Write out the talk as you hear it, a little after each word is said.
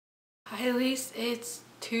Hi Elise, it's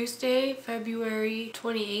Tuesday, February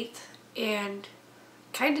 28th, and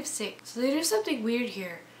kind of sick. So there's something weird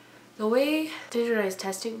here. The way standardized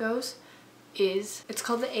testing goes is, it's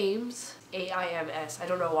called the AIMS, A-I-M-S, I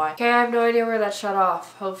don't know why. Okay, I have no idea where that shut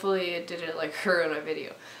off. Hopefully it didn't like hurt on my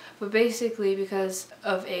video. But basically because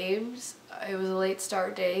of AIMS, it was a late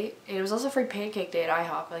start day, and it was also free pancake day at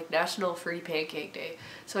IHOP, like National Free Pancake Day.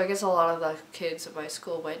 So I guess a lot of the kids at my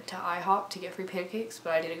school went to IHOP to get free pancakes,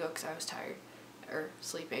 but I didn't go because I was tired, or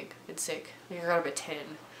sleeping and sick. I got up at 10.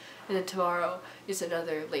 And then tomorrow is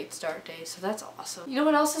another late start day, so that's awesome. You know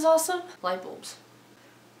what else is awesome? Light bulbs.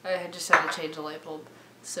 I just had to change the light bulb,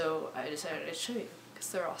 so I decided I'd show you, because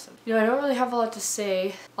they're awesome. You know, I don't really have a lot to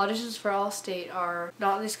say. Auditions for Allstate are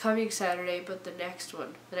not this coming Saturday, but the next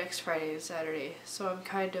one, the next Friday and Saturday. So I'm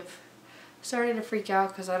kind of starting to freak out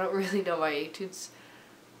because I don't really know my etudes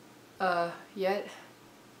yet.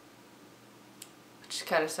 Which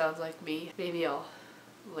kind of sounds like me. Maybe I'll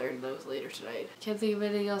learn those later tonight. Can't think of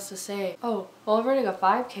anything else to say. Oh, well, I'm running a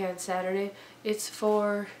 5K on Saturday. It's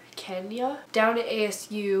for Kenya down at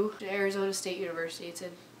ASU, Arizona State University.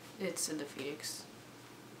 It's in the Phoenix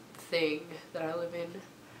thing that I live in,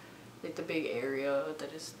 like the big area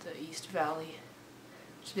that is the East Valley,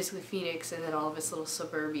 which is basically Phoenix, and then all of its little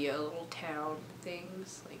suburbia, little town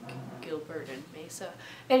things like Gilbert and Mesa.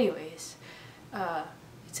 Anyways,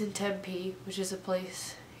 it's in Tempe, which is a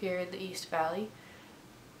place here in the East Valley.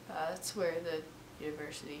 That's where the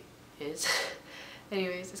university is.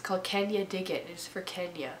 Anyways, it's called Kenya Dig It. It's for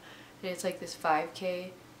Kenya. And it's like this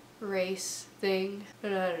 5K race thing. I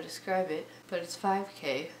don't know how to describe it, but it's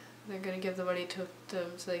 5K. They're gonna give the money to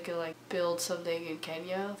them so they can like build something in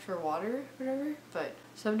Kenya for water or whatever. But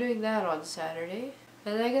so I'm doing that on Saturday.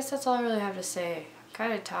 And I guess that's all I really have to say. I'm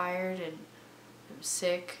kind of tired and I'm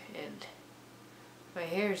sick and my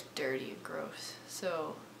hair's dirty and gross.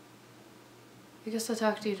 So I guess I'll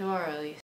talk to you tomorrow at least.